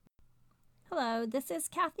Hello, this is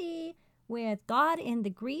Kathy with God in the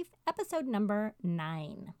Grief, episode number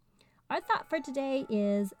 9. Our thought for today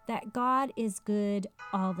is that God is good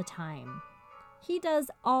all the time. He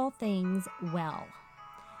does all things well.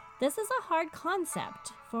 This is a hard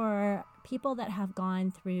concept for people that have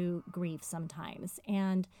gone through grief sometimes,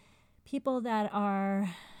 and people that are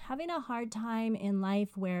having a hard time in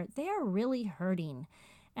life where they are really hurting.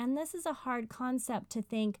 And this is a hard concept to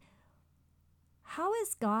think, how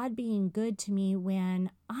is God being good to me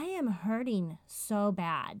when I am hurting so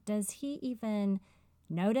bad? Does he even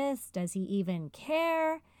notice? Does he even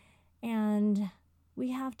care? And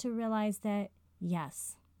we have to realize that,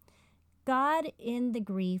 yes, God in the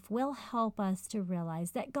grief will help us to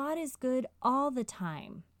realize that God is good all the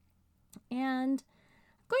time. And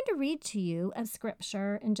I'm going to read to you a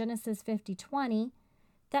scripture in Genesis 50:20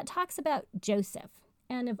 that talks about Joseph.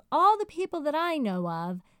 And of all the people that I know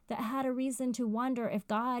of that had a reason to wonder if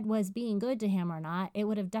God was being good to him or not, it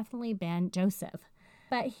would have definitely been Joseph.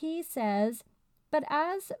 But he says, "But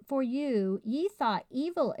as for you, ye thought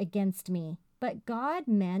evil against me, but God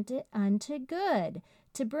meant it unto good,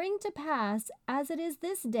 to bring to pass, as it is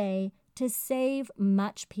this day, to save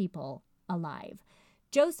much people alive."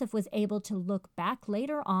 Joseph was able to look back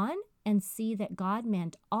later on and see that God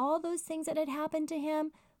meant all those things that had happened to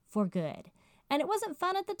him for good. And it wasn't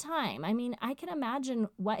fun at the time. I mean, I can imagine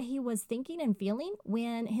what he was thinking and feeling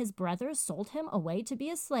when his brothers sold him away to be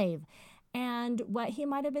a slave, and what he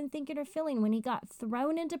might have been thinking or feeling when he got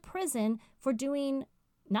thrown into prison for doing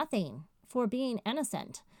nothing, for being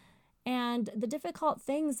innocent, and the difficult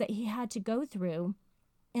things that he had to go through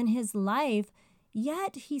in his life.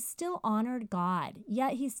 Yet he still honored God,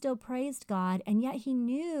 yet he still praised God, and yet he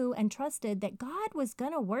knew and trusted that God was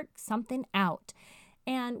going to work something out.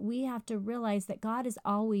 And we have to realize that God is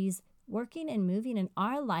always working and moving in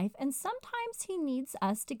our life, and sometimes he needs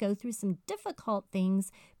us to go through some difficult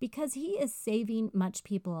things because he is saving much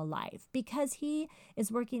people alive, because he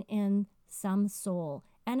is working in some soul,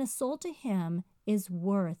 and a soul to him is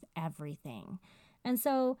worth everything. And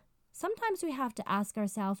so sometimes we have to ask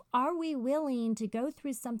ourselves, are we willing to go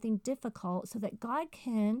through something difficult so that God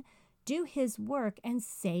can do his work and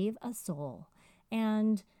save a soul?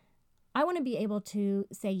 And I want to be able to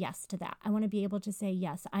say yes to that. I want to be able to say,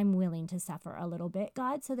 yes, I'm willing to suffer a little bit,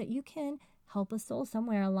 God, so that you can help a soul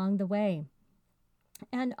somewhere along the way.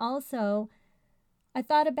 And also, I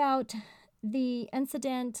thought about the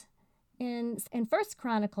incident in 1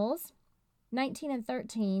 Chronicles 19 and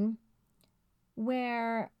 13,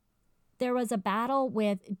 where there was a battle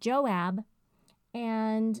with Joab,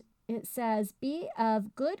 and it says, "Be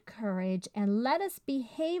of good courage, and let us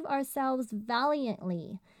behave ourselves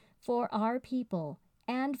valiantly for our people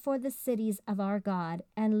and for the cities of our God,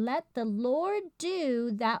 and let the Lord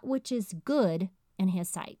do that which is good in his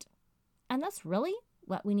sight." And that's really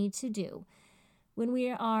what we need to do. When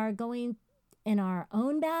we are going in our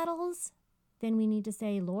own battles, then we need to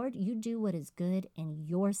say, Lord, you do what is good in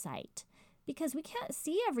your sight, because we can't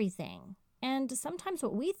see everything. And sometimes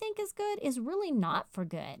what we think is good is really not for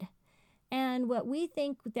good. And what we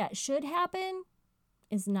think that should happen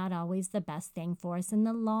is not always the best thing for us in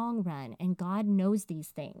the long run. And God knows these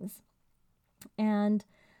things. And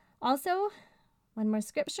also, one more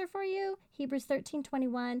scripture for you, Hebrews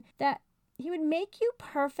 13:21, that he would make you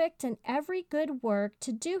perfect in every good work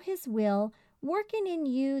to do his will, working in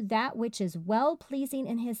you that which is well-pleasing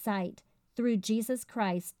in his sight, through Jesus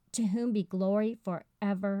Christ, to whom be glory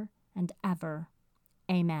forever and ever.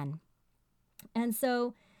 Amen. And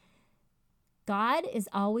so God is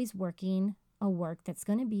always working a work that's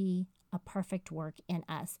going to be a perfect work in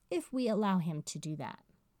us if we allow him to do that.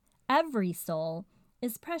 Every soul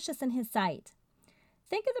is precious in his sight.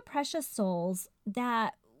 Think of the precious souls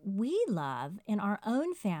that we love in our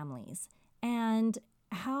own families and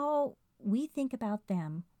how we think about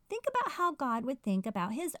them. Think about how God would think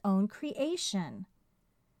about his own creation.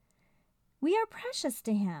 We are precious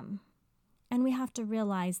to him, and we have to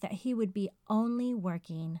realize that he would be only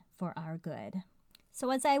working for our good. So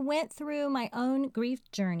as I went through my own grief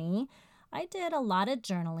journey, I did a lot of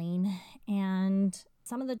journaling, and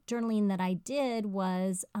some of the journaling that I did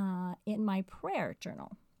was in my prayer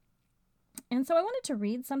journal. And so I wanted to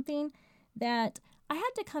read something that I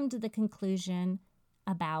had to come to the conclusion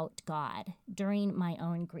about God during my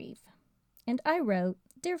own grief. And I wrote,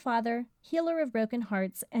 "Dear Father, healer of broken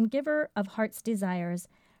hearts and giver of heart's desires,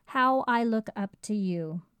 how I look up to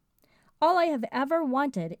you. All I have ever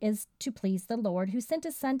wanted is to please the Lord, who sent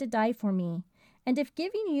his Son to die for me. And if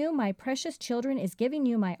giving you my precious children is giving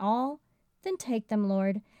you my all, then take them,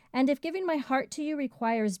 Lord. And if giving my heart to you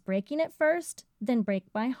requires breaking it first, then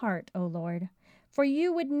break my heart, O Lord. For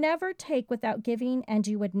you would never take without giving, and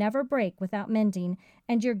you would never break without mending,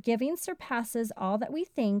 and your giving surpasses all that we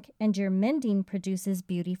think, and your mending produces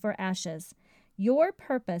beauty for ashes. Your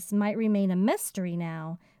purpose might remain a mystery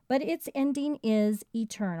now, but its ending is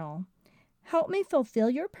eternal. Help me fulfill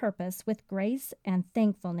your purpose with grace and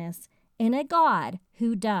thankfulness in a God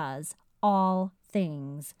who does all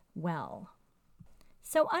things well.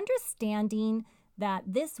 So understanding that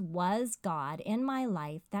this was God in my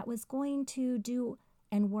life that was going to do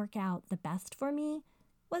and work out the best for me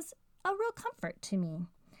was a real comfort to me.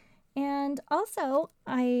 And also,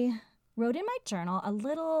 I wrote in my journal a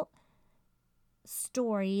little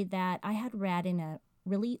story that I had read in a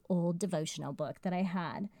really old devotional book that I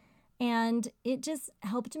had. And it just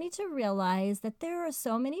helped me to realize that there are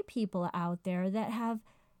so many people out there that have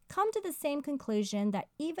come to the same conclusion that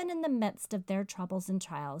even in the midst of their troubles and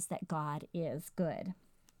trials, that God is good.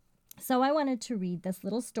 So I wanted to read this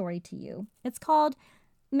little story to you. It's called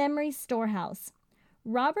Memory Storehouse.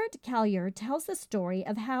 Robert Callier tells the story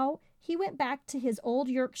of how he went back to his old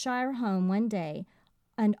Yorkshire home one day,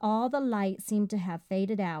 and all the light seemed to have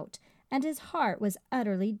faded out, and his heart was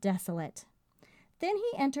utterly desolate. Then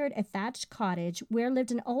he entered a thatched cottage where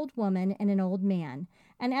lived an old woman and an old man,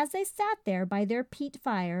 and as they sat there by their peat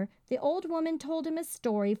fire, the old woman told him a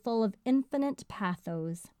story full of infinite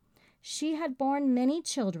pathos. She had borne many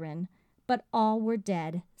children, but all were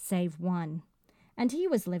dead save one, and he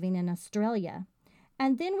was living in Australia.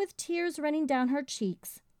 And then with tears running down her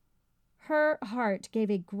cheeks, her heart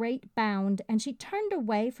gave a great bound, and she turned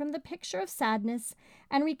away from the picture of sadness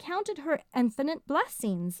and recounted her infinite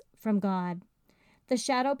blessings from God. The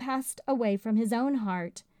shadow passed away from his own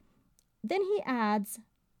heart. Then he adds,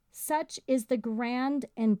 "Such is the grand,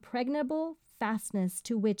 impregnable fastness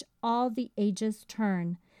to which all the ages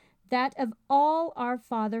turn, that of all our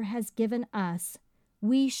Father has given us,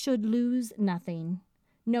 we should lose nothing.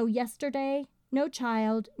 No yesterday, no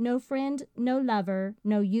child, no friend, no lover,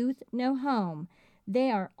 no youth, no home.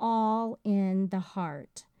 They are all in the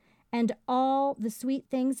heart. And all the sweet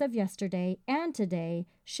things of yesterday and today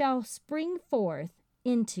shall spring forth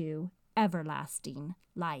into everlasting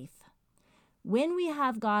life." When we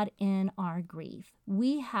have God in our grief,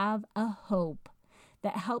 we have a hope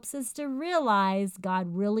that helps us to realize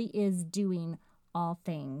God really is doing all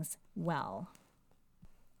things well.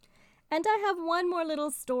 And I have one more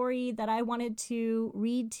little story that I wanted to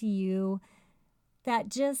read to you that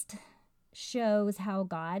just shows how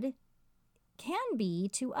God can be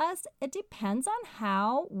to us. It depends on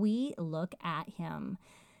how we look at him.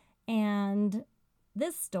 And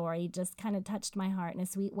this story just kind of touched my heart in a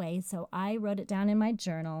sweet way, so I wrote it down in my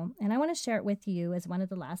journal, and I want to share it with you as one of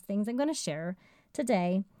the last things I'm going to share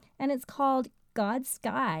today, and it's called "God's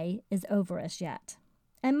Sky is Over Us Yet."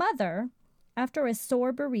 A mother, after a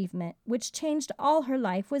sore bereavement, which changed all her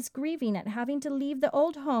life, was grieving at having to leave the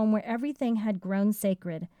old home where everything had grown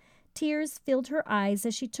sacred. Tears filled her eyes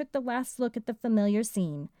as she took the last look at the familiar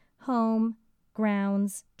scene: home,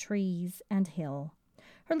 grounds, trees, and hill.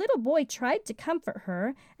 Her little boy tried to comfort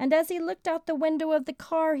her, and as he looked out the window of the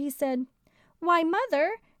car, he said, "Why,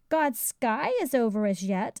 Mother, God's sky is over us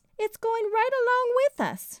yet. It's going right along with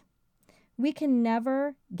us." We can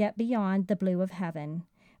never get beyond the blue of heaven.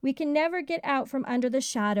 We can never get out from under the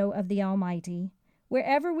shadow of the Almighty.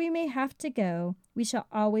 Wherever we may have to go, we shall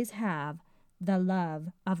always have the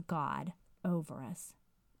love of God over us,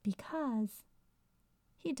 because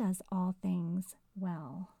he does all things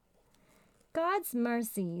well. God's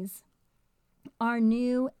mercies are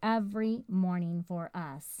new every morning for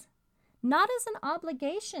us, not as an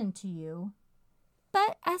obligation to you,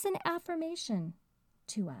 but as an affirmation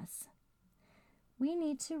to us. We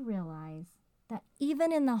need to realize that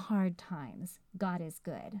even in the hard times, God is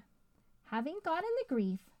good. Having God in the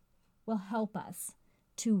grief will help us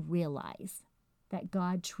to realize that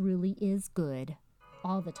God truly is good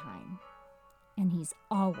all the time, and he's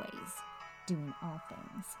always doing all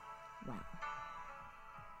things well.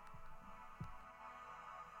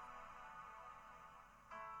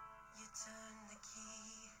 You turn the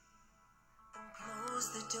key and close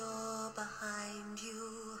the door behind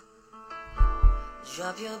you.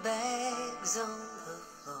 Drop your bags on the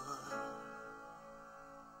floor.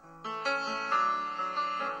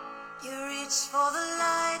 You reach for the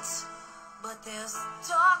light, but there's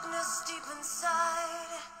darkness deep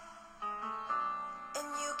inside, and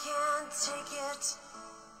you can't take it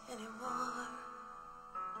anymore.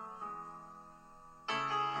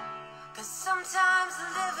 'Cause sometimes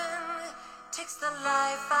living takes the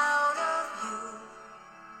life out of you,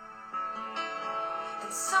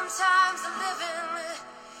 and sometimes living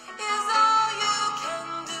is all you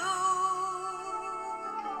can do.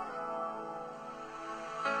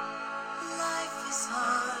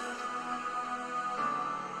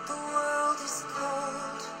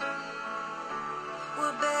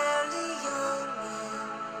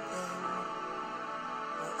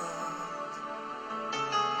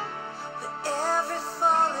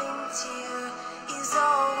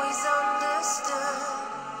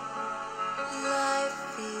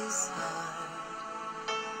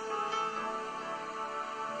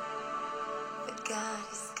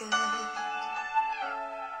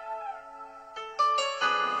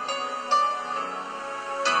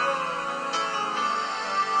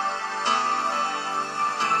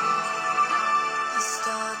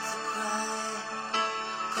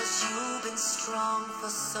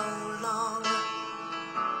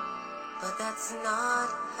 that's not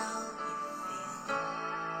how you feel.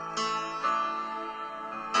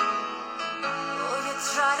 Oh, you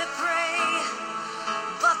try to pray,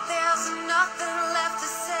 but there's nothing left to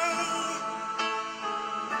say.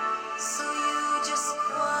 So you just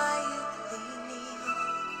quietly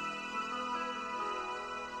kneel.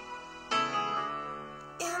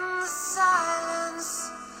 In the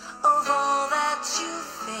silence of all that you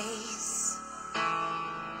face,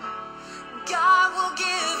 God will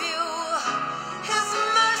give you His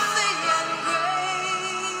mercy and grace.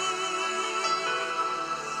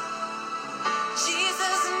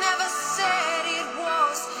 Jesus never said it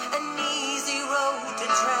was an easy road to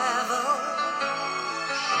travel.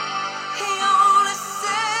 He only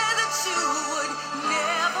said that you would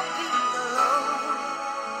never be alone.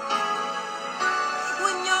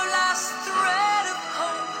 When your last thread of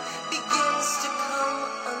hope begins to come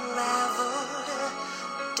unraveled,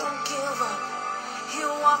 don't give up.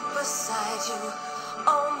 He'll walk beside you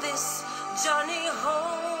on this journey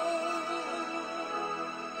home.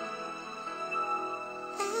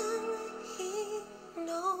 And He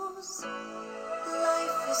knows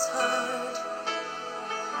life is hard,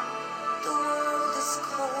 the world is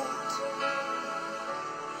cold,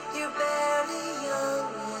 you're barely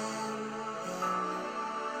young and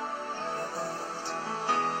you're old.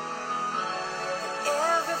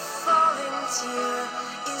 Every falling tear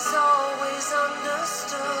is always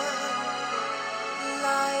understood.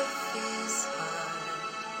 Life is hard.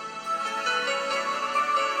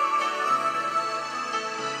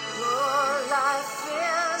 Oh, life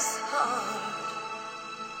is hard.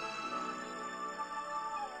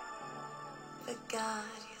 But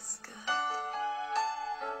God